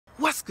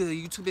What's good,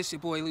 YouTube? It's your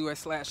boy Leroy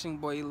 /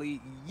 Boy Lee.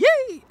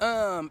 Yay!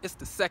 It's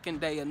the second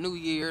day of New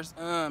Year's.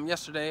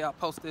 Yesterday I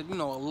posted,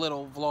 a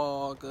little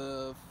vlog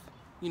of,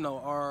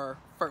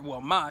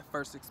 my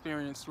first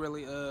experience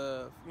really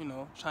of,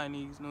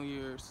 Chinese New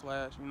Year's /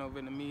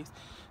 Vietnamese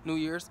New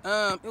Year's.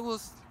 It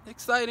was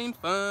exciting,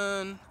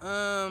 fun.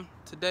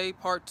 Today,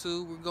 part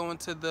 2, we're going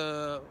to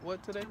the,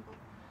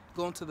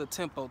 going to the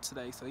temple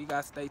today, so you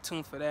guys stay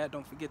tuned for that.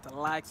 Don't forget to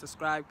like,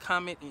 subscribe,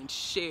 comment, and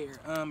share.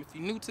 If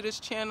you're new to this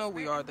channel,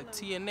 we are the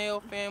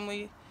TNL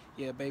family.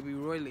 Yeah, baby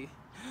Royly.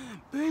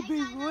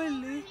 Baby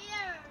Royly.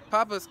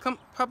 Papa's come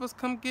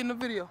get in the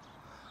video.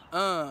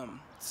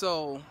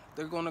 So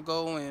they're gonna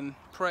go and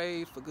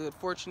pray for good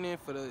fortune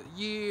for the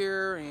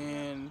year,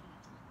 and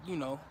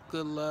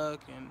good luck,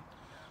 and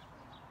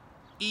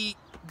eat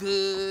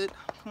good.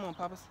 Come on,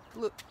 Papa's.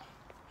 Look.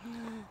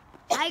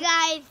 Hi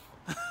guys.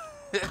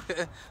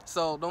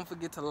 So don't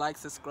forget to like,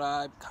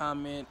 subscribe,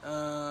 comment.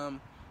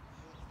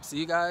 See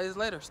you guys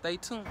later. Stay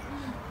tuned.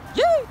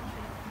 Yay!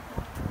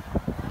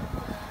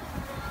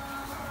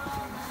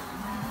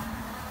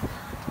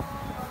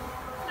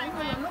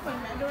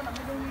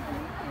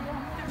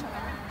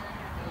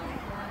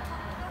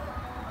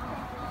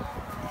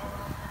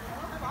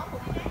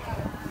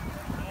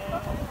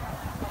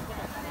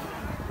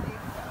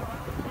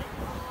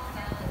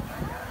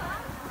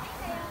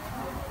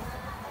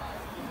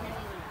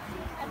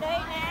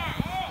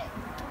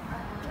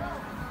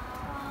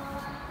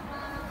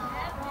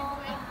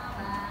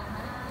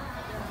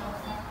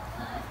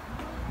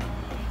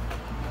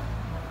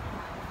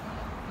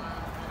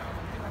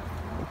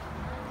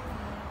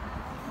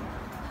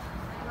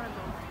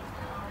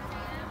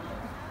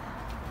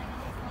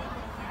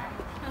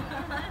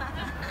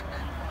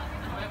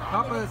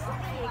 Papa's.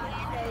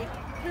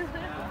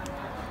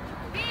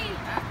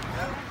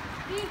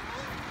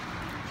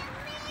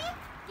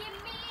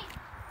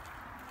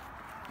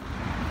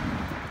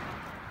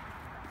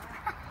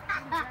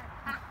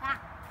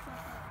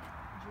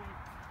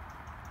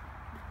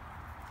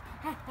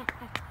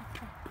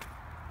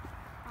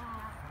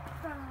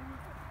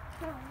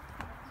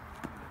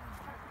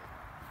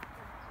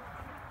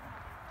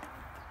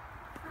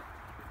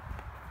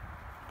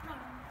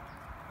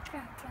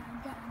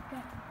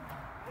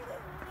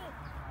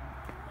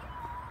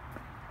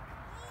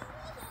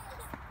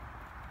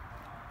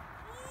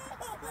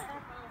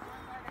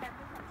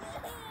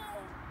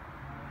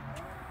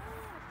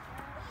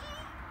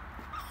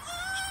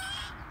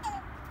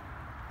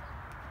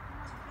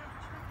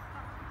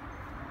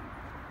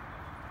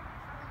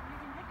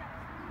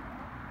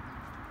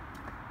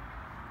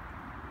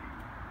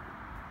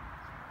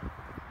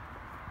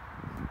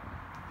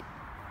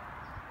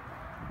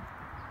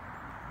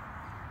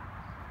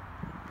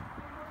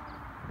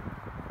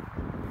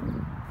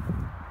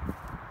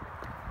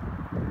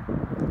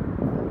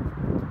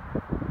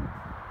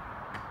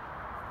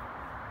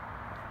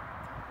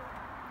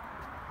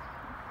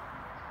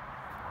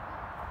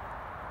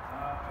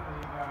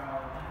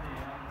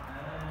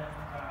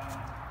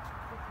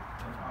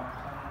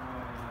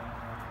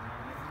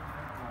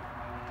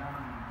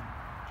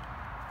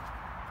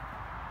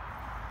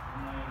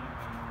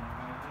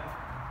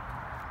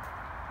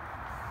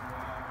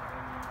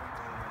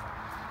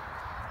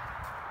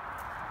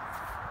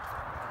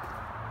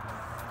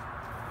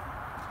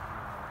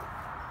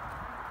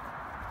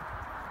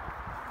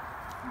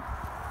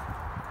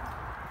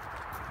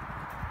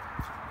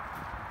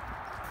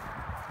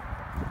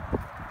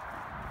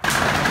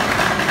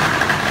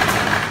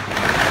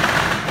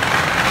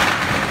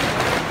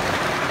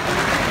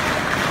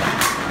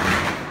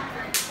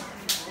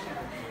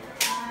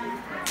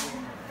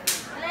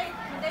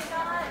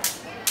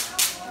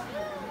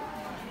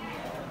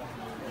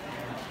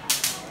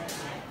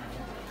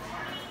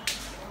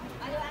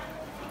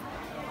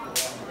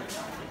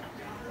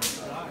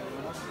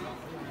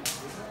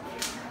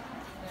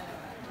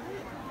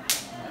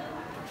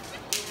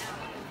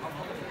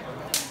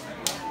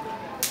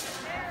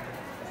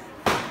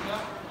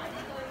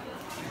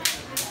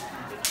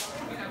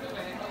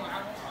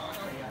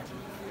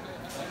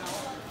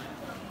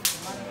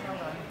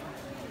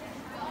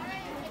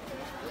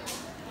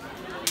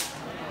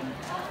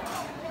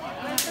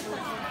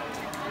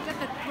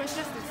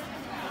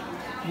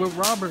 With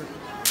Robert.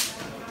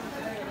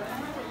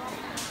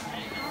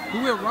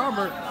 Who with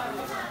Robert?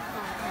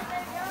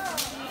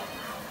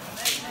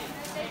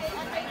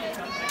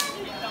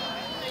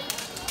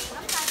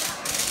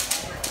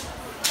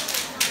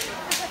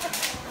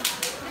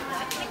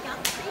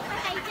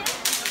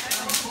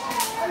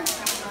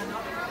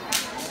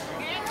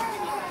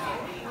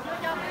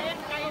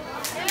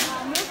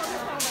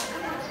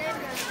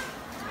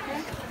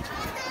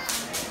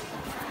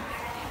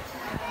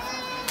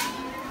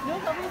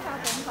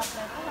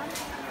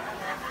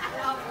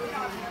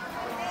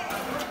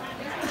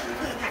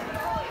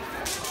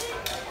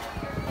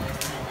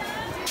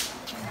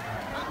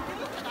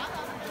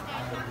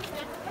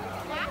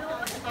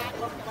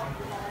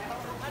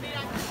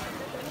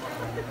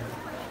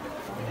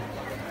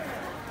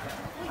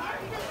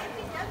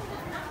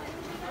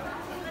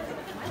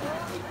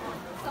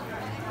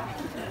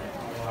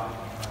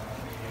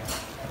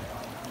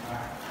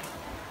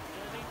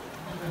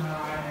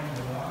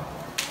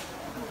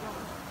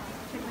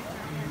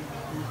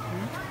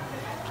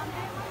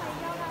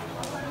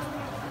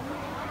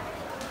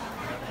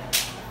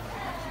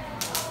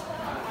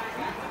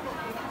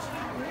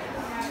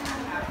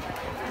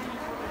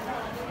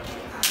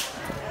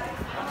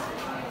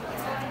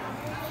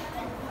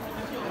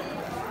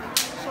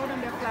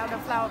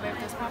 flower baby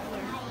that's popular.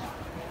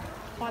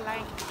 Or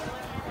like.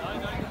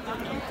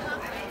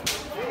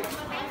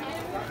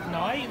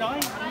 nói nó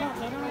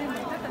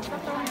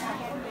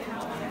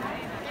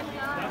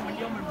mình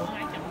vô mình bụng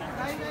ai chậm nè.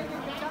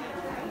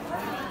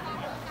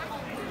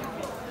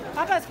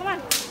 Papas, come on.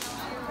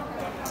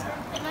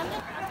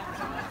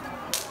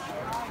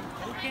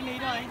 Cái đi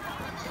thôi.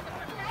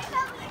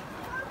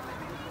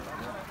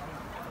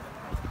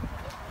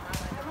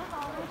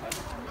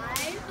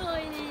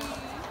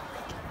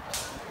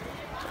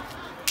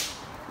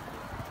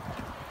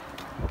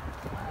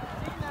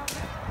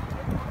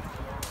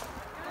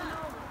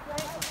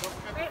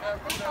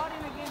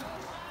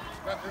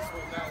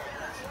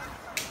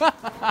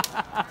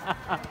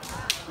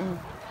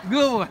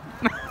 Good one.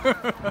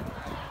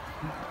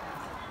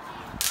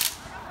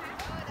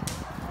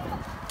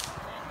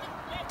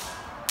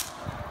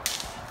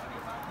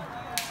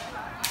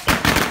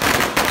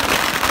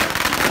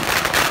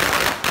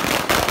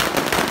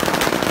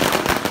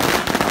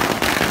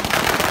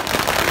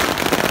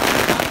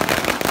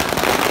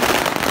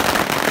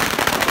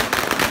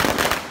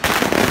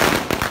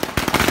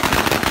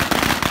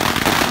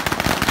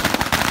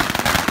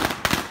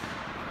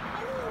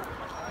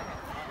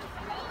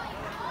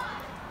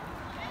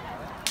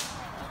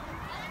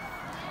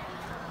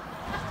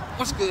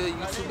 What's good,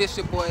 YouTube? This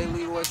your boy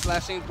Leroy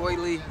 / Boy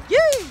Lee. Yay!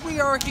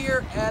 We are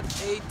here at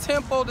a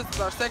temple. This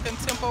is our second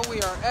temple we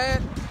are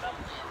at.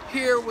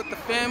 Here with the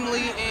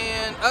family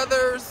and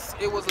others.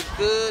 It was a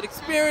good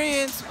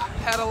experience.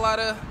 Had a lot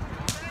of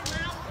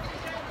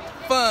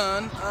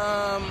fun.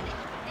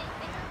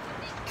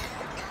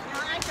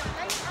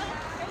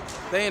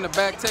 They in the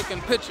back taking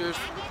pictures,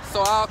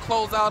 so I'll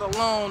close out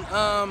alone.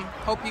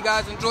 Hope you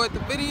guys enjoyed the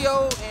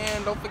video,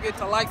 and don't forget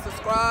to like,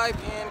 subscribe,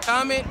 and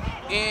comment,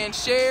 and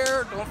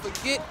share. Don't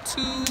forget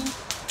to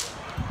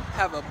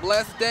have a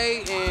blessed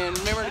day, and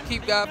remember to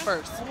keep God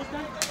first.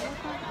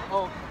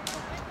 Oh,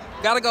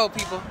 gotta go,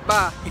 people.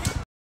 Bye.